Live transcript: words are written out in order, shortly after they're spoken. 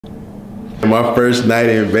My first night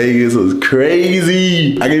in Vegas was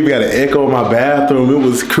crazy. I even got an echo in my bathroom. It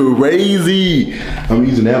was crazy. I'm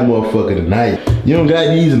using that motherfucker tonight. You don't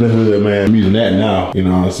got these in the hood, man. I'm using that now. You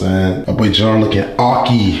know what I'm saying? My boy John looking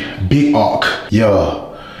awky, big awk. Yeah.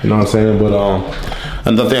 You know what I'm saying? But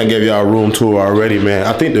another thing, I gave y'all a room tour already, man.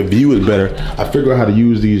 I think the view is better. I figured out how to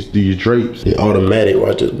use these drapes. They're automatic,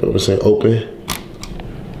 right? Just, you know what I'm saying? Open.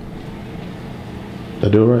 Did I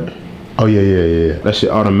do it right? Oh yeah. That shit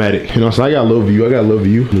automatic. You know what I'm saying? I got a little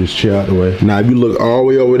view. Let me just chill out the way. Now, if you look all the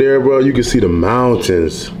way over there, bro, you can see the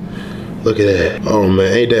mountains. Look at that. Oh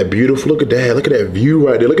man, ain't that beautiful? Look at that. Look at that view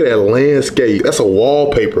right there. Look at that landscape. That's a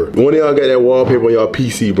wallpaper. One of y'all got that wallpaper on y'all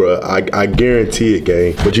PC, bro. I guarantee it,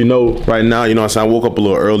 gang. But you know, right now, you know what I'm saying? I woke up a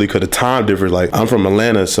little early because the time difference. Like, I'm from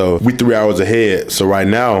Atlanta, so we 3 hours ahead. So right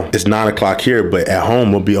now, it's 9 o'clock here, but at home,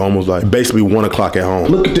 it'll be almost like basically 1 o'clock at home.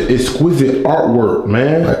 Look at the exquisite artwork,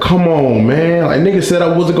 man. Like, come on, man. Like, nigga said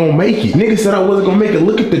I wasn't gonna make it.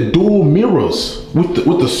 Look at the dual mirrors with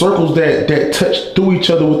the circles that touch through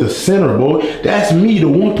each other with the center, boy. That's me, the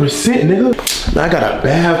 1%, nigga. Now I got a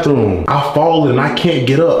bathroom. I fall and I can't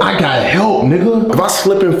get up. I got help, nigga. If I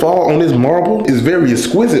slip and fall on this marble, it's very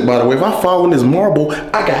exquisite, by the way. If I fall on this marble,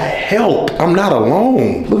 I got help. I'm not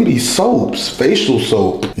alone. Look at these soaps. Facial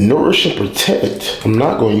soap. Nourish and Protect. I'm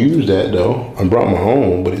not gonna use that though. I brought my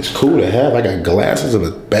own, but it's cool to have. I got glasses in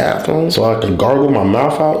the bathroom so I can gargle my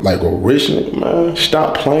mouth out like a rich nigga, man.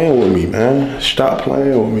 Stop playing with me, man. Stop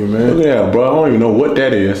playing with me, man. Look at that, bro. I don't even know what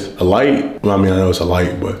that is. A light? Well, I mean, I know it's a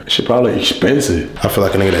light, but shit probably expensive. I feel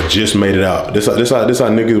like a nigga that just made it out. This how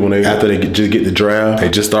niggas, when they, after they just get the draft, they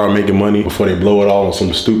just start making money before they blow it all on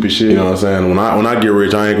some stupid shit. You know what I'm saying? When I get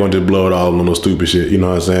rich, I ain't gonna just blow it all on no stupid shit. You know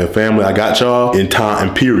what I'm saying? Family, I got y'all in time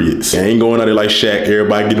and periods. I ain't going out there like Shaq,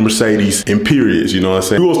 everybody get a Mercedes in periods. You know what I'm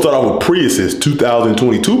saying? We gonna start off with Priuses,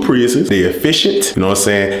 2022 Priuses. They efficient. You know what I'm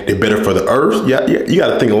saying? They're better for the earth. Yeah, you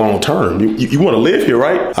gotta think long term. You wanna live here,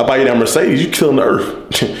 right? I buy you that Mercedes, you killing the earth.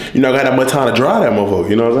 You're not gonna have that much time to drive that motherfucker,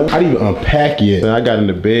 you know what I'm saying? I didn't even unpack yet. And I got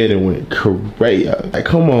into bed and went crazy. Like,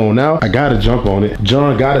 come on now. I gotta jump on it.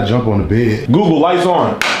 John gotta jump on the bed. Google, lights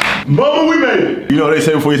on. Mama, we made it. You know what they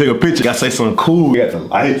say before you take a picture, you gotta say something cool. You got the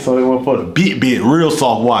lights on it for the beat, real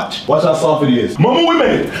soft watch. Watch how soft it is. Mama, we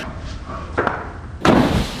made it.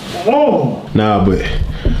 Whoa. Nah,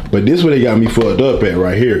 but this where they got me fucked up at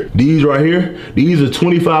right here. These right here, these are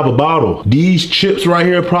 25 a bottle. These chips right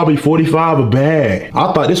here, probably 45 a bag.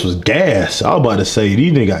 I thought this was gas. I was about to say,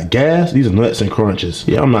 these niggas got gas. These are nuts and crunches.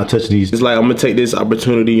 Yeah, I'm not touching these. It's like, I'm gonna take this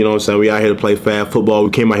opportunity, you know what I'm saying? We out here to play fab football. We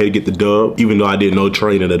came out here to get the dub, even though I did no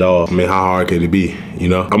training at all. I mean, how hard could it be, you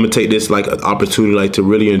know? I'm gonna take this like an opportunity like to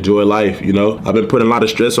really enjoy life, you know? I've been putting a lot of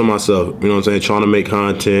stress on myself, you know what I'm saying? Trying to make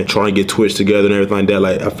content, trying to get Twitch together and everything like that.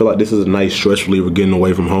 Like, I feel like this is a nice stress reliever getting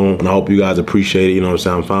away from home. And I hope you guys appreciate it, you know what I'm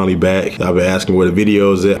saying? I'm finally back. I've been asking where the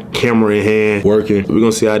videos at, camera in hand, working. We're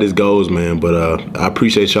gonna see how this goes, man. But I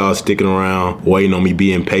appreciate y'all sticking around, waiting on me,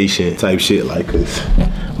 being patient, type shit like this.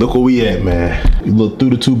 Look where we at, man. You look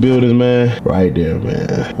through the 2 buildings, man. Right there,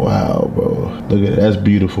 man. Wow, bro. Look at that. That's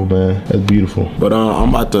beautiful, man. That's beautiful. But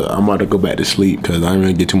I'm about to go back to sleep because I didn't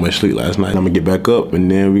really get too much sleep last night. I'm gonna get back up and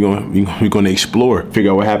then we're gonna explore. Figure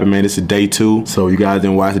out what happened, man. This is day 2. So you guys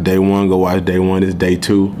didn't watch day 1, go watch day 1. This is day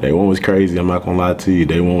 2. Day 1 was crazy. I'm not gonna lie to you.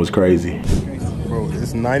 Day 1 was crazy. Bro,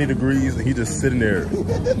 it's 90 degrees and he just sitting there,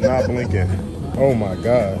 not blinking. Oh my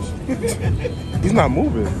gosh. He's not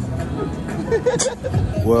moving.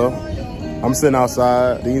 Well, I'm sitting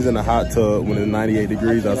outside. He's in a hot tub when it's 98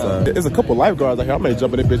 degrees outside. There's a couple lifeguards out here. I may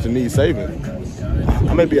jump in this bitch and need saving.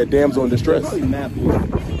 I may be a damsel in distress.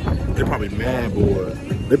 They're probably mad bored.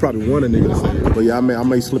 They probably want a nigga to save. But yeah, I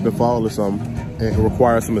may slip and fall or something and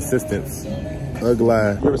require some assistance. Ugly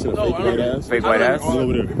eye. You ever seen a fake white ass? Fake white ass? Look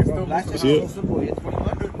over there. See it?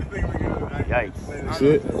 Yikes. See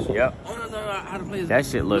it? Yep. That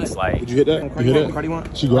shit looks like. Did you hit that? You hit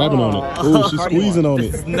that? She grabbing on it. Ooh, she's squeezing on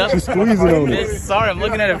it. She's squeezing on it. Sorry, I'm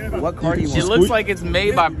looking at it. What card do you want? It looks like it's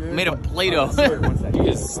made of Play-Doh. You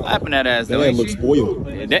just slapping that ass though. That looks spoiled.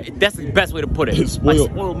 That's the best way to put it. It's spoiled. Like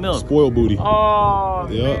spoiled milk. Spoiled booty. Oh,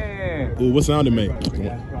 yep. Man. Ooh, what sound it make?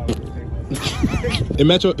 It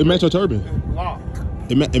match your turban. Block.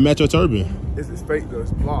 It match your turban. This is fake though,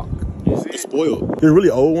 it's block. It's spoiled. You're a really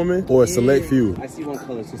old woman or a select few? I see one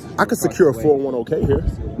color. I could secure a 401k here.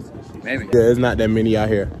 Maybe. Yeah, there's not that many out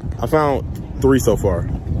here. I found 3 so far.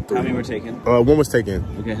 How many were taken? 1 was taken.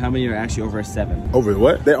 Okay, how many are actually over a 7? Over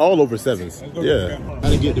what? They're all over 7s. Yeah.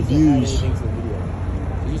 Gotta get the views.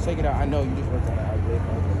 Did you take it out? I know you just worked on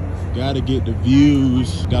it. Gotta get the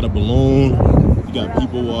views. Got a balloon. You got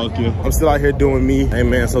people walking. I'm still out here doing me. Hey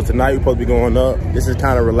man, so tonight we're supposed to be going up. This is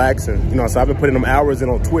kind of relaxing. You know, so I've been putting them hours in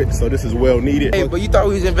on Twitch, so this is well needed. Hey, but you thought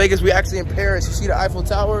we was in Vegas. We actually in Paris. You see the Eiffel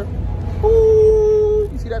Tower? Ooh.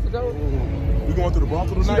 You see the Eiffel Tower? We going to the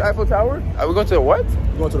brothel tonight? See the Eiffel Tower? Are we going to the what?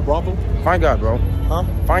 We going to the brothel? Find God, bro. Huh?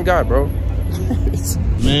 Find God, bro.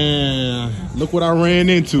 Man, look what I ran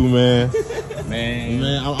into, man. Man,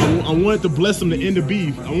 I wanted to bless him to end the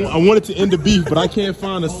beef. I wanted to end the beef, but I can't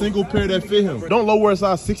find a single pair that fit him. Don't lower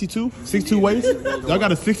size 62? 62 waist? Y'all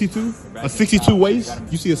got a 62? A 62 waist?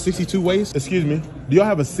 You see a 62 waist? Excuse me. Do y'all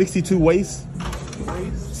have a 62 waist?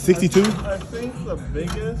 62? I think the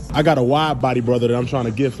biggest. I got a wide body brother that I'm trying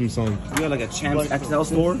to gift him some. You got like a Champs XL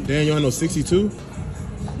store? Damn, you ain't no 62?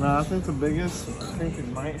 Nah, I think the biggest I think it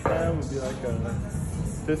might have would be like a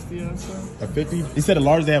 50 or so. A 50? He said the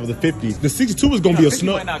largest they have was a 50. The 62 was gonna be a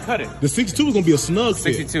snug. might not cut it. The 62 was gonna be a snug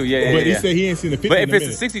fit. 62, yeah. But he said he ain't seen the 50 But in if a it's a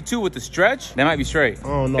minute. 62 with the stretch, they might be straight.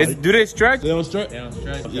 Oh no. Do they stretch? They don't stretch? They don't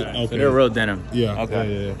stretch. Okay. Yeah, okay. So they're real denim. Yeah.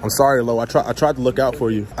 Okay. Yeah. I'm sorry, Lo. I tried to look out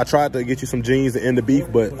for you. I tried to get you some jeans to end the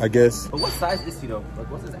beef, but I guess But what size is he though? Like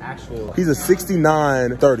what's his actual? he's a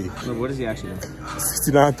 69-30. No, what is he actually?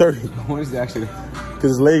 69-30. What is he actually?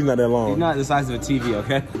 Because his leg's not that long. He's not the size of a TV,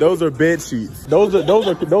 okay? Those are bed sheets. Those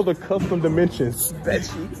are custom dimensions. Bed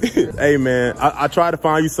sheets. Hey man, I tried to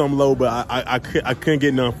find you some low, but I couldn't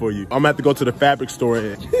get none for you. I'm gonna have to go to the fabric store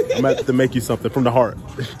and I'm gonna have to make you something from the heart.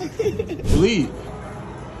 Lead.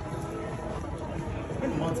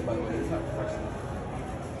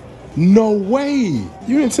 No way.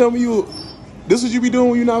 You didn't tell me this what you be doing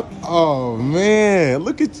when you not. Oh man,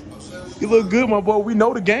 look at you look good, my boy. We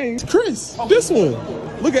know the game. Chris, this one.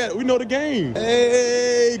 Look at it. We know the game.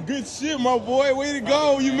 Hey, good shit, my boy. Way to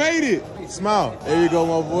go. You made it. Smile. There you go,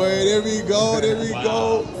 my boy. There we go. There we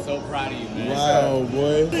go. So proud of you, man. Wow,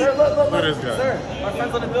 boy. Sir, look. Look at this guy. Sir, my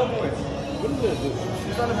friend's on the billboard. What is it?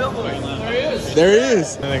 He's on the billboard. There he is. There he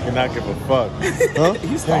is. That nigga not give a fuck. Huh?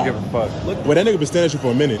 He can't give a fuck. Well, that nigga been standing at you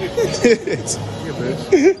for a minute.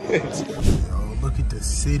 Yo, look at the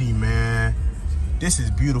city, man. This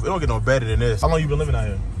is beautiful. It don't get no better than this. How long you been living out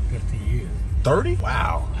here? 30 years. 30?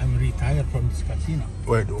 Wow. I'm retired from this casino.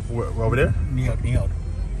 Where over there? Near.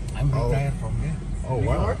 I'm retired from there. Oh,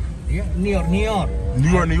 wow. Yeah, near. New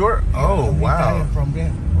York? Oh, I'm wow. retired from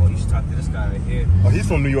there. Oh, you should talk to this guy right here. Oh, he's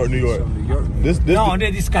from New York. This No,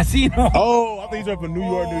 this casino. Oh, I think he's from New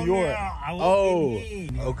York. Yeah, I was Oh.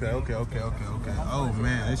 thinking. Okay. Oh,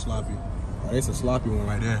 man, they sloppy. Oh, it's a sloppy one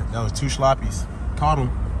right there. That was 2 sloppies. Caught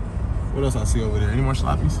him. What else I see over there? Any more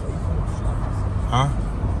sloppies? Huh?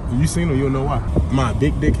 You seen them, you don't know why. Am I a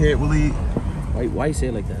big dickhead, Willie? Why you say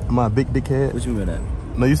it like that? Am I a big dickhead? What you mean by that?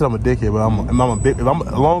 No, you said I'm a dickhead, but I'm a big. As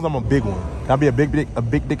long as I'm a big one, can I be a big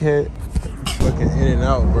dickhead? Fucking in and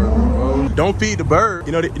out, bro. Don't feed the bird.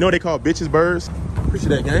 You know they call bitches birds. Appreciate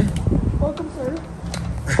that, gang. Welcome, sir.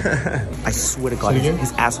 I swear to God,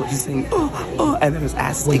 his ass, he's saying, and then his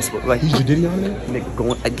ass stinks. Like, He's your ditty on there?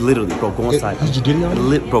 nigga, literally, bro, go inside. He's your ditty on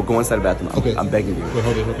there? Bro, go inside the bathroom. Okay. I'm begging you. Wait,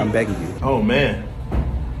 hold it. I'm begging you. Oh, man.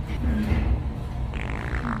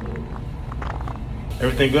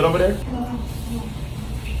 Everything good over there?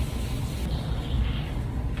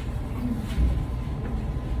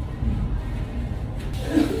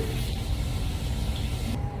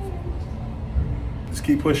 Just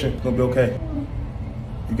keep pushing. It's gonna be okay.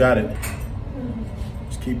 You got it.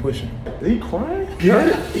 Just keep pushing. Is he crying? You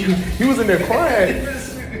heard it? He was in there crying.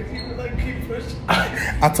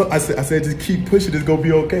 I said just keep pushing. It's gonna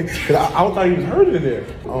be okay. Cause I thought he was hurt in there.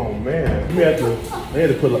 Oh man, they had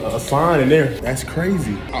to put a sign in there. That's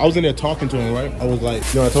crazy. I was in there talking to him, right? I was like,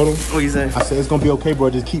 you know what I told him? What you say? I said it's gonna be okay, bro.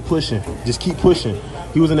 Just keep pushing. Just keep pushing.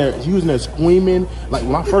 He was in there screaming. Like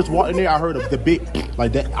when I first walked in there, I heard the big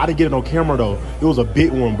like that. I didn't get it on camera though. It was a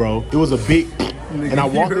big one, bro. It was a big. And I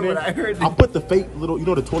walked in there. I put the fake little,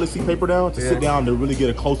 the toilet seat paper down to sit down to really get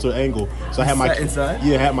a closer angle. So I had my inside?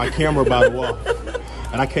 Yeah, I had my camera by the wall.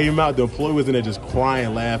 And I came out, the employee was in there just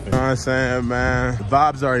crying, laughing. You know what I'm saying, man? The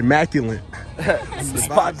vibes are immaculate. The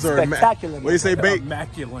vibes are immaculate. What do you say, Bake?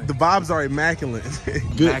 Immaculate. The vibes are immaculate.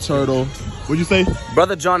 Good turtle. What'd you say?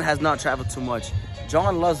 Brother John has not traveled too much.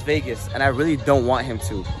 John loves Vegas, and I really don't want him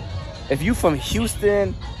to. If you from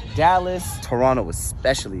Houston, Dallas, Toronto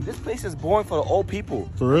especially, this place is boring for the old people.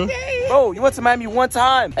 For real? Bro, you went to Miami one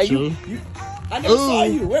time. Hey, True. I never saw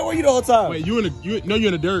you. Where were you the whole time? Wait, you're in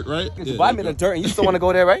the dirt, right? I'm in the dirt, and you still want to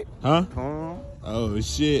go there, right? Huh? Oh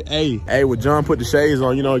shit. Hey, when John put the shades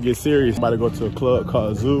on, it gets serious. I'm about to go to a club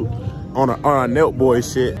called Zoot. on a Nelk Boy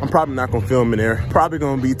shit. I'm probably not gonna film in there. Probably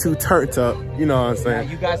gonna be too turned up. You know what I'm saying?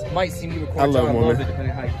 You guys might see me record. I love women.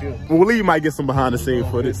 Depending on how you feel. Well, you might get some behind the scenes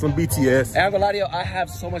footage, some BTS. And I'm gonna lie to you, I have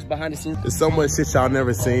so much behind the scenes. There's so much shit y'all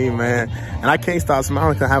never seen, man. And I can't stop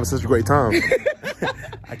smiling because I'm having such a great time.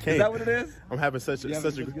 I can't. Is that what it is? I'm having such a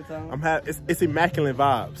good time? it's immaculate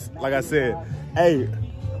vibes. Like I said, hey,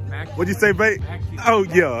 what'd you say, Bait? Oh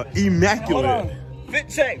yeah, immaculate. Fit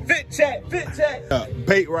check.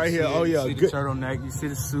 Bait right here. Oh yeah, see good. the turtleneck, you see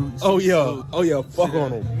the suit. Oh yeah, fuck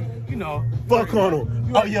on him. You know. Fuck on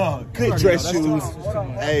him. Oh yeah, good dress shoes.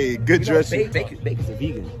 Hey, good dress shoes. Bacon's a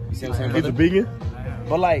vegan. You see what I'm saying? He's a vegan?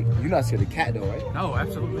 But like, you're not scared of the cat though, right? No,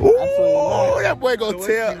 absolutely. Ooh, that boy gonna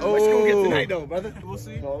tell. What you gonna get tonight though, brother? We'll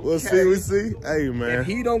see. We'll see. Hey man. If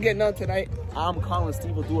he don't get none tonight, I'm calling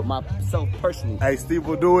Steve will do it myself personally. Hey, Steve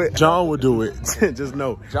will do it. John will do it. Just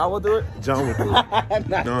know. John will do it? John will do it. You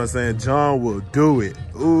know what I'm saying? John will do it.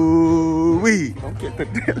 Ooh wee. Don't get the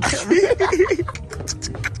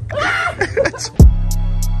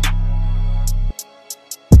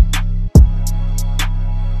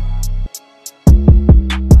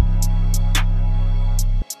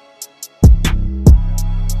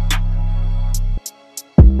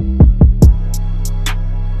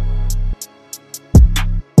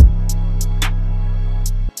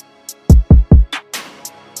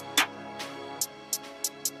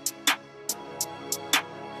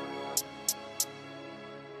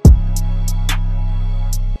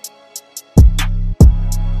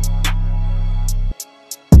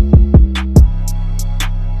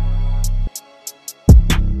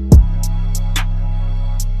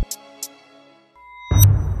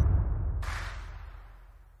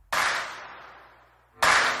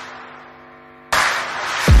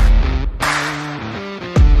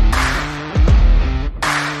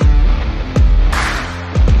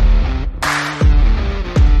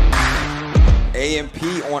AMP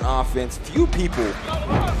on offense, few people. All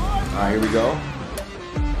right, here we go.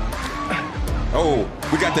 Oh,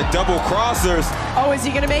 we got the double crossers. Oh, is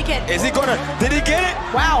he gonna make it? Is he gonna, did he get it?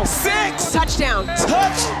 Wow. 6. Touchdown.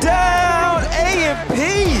 Touchdown, AMP.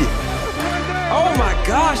 Oh my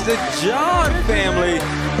gosh, the John family.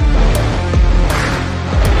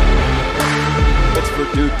 It's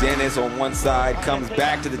Purdue Dennis on one side, comes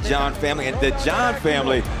back to the John family, and the John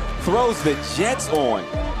family throws the Jets on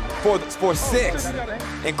for 6.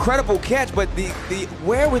 Incredible catch, but the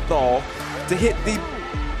wherewithal to hit the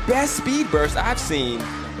best speed burst I've seen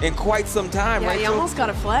in quite some time. Yeah, right? he almost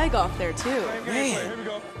got a flag off there too.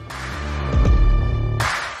 Man.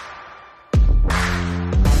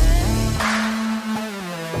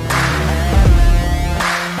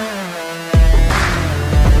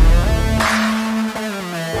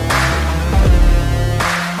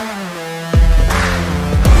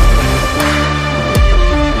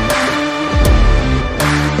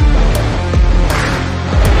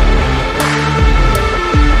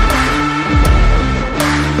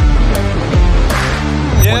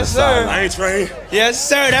 Yes, sir. I ain't trained. Yes,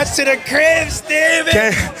 sir. That's to the crib, Steven.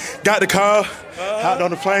 Got the car, hopped on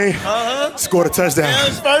the plane, scored a touchdown. That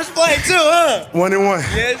was first play, too, huh? 1-1.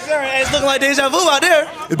 Yes, sir. Hey, it's looking like deja vu out there.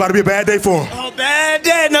 It's about to be a bad day for him. Oh, bad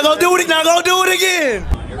day. Now go do it. Now go do it again.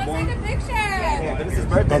 Let's take a picture. This is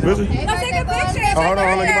birthday. I'm busy. Let's take a picture. Oh, hold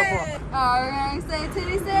on, let me get my phone. We're going to say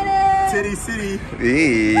Titty City. Titty City.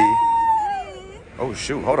 Hey. City. Oh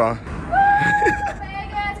shoot, hold on.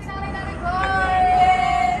 Vegas, counting on the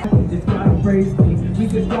glory. Just gotta praise me. We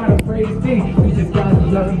just gotta praise me. We just gotta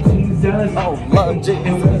love Jesus. Oh, love Jesus.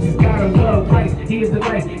 And we just gotta love Christ. He is the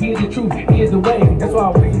light. He is the truth. He is the way. That's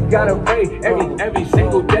why we gotta pray every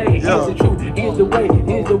single day. He is the truth. He is the way.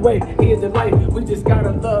 He is the way. He is the light. We just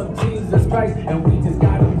gotta love Jesus Christ. And we just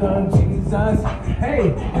gotta love Jesus.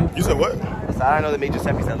 Hey. You said what? I don't know that Major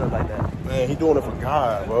Sempy said look like that. Man, he doing it for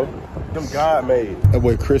God, bro. Them God made. That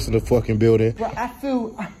boy Chris in the fucking building. Bro, I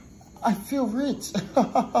feel rich.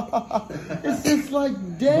 It's just like,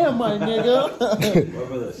 damn, my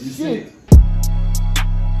nigga. Shit.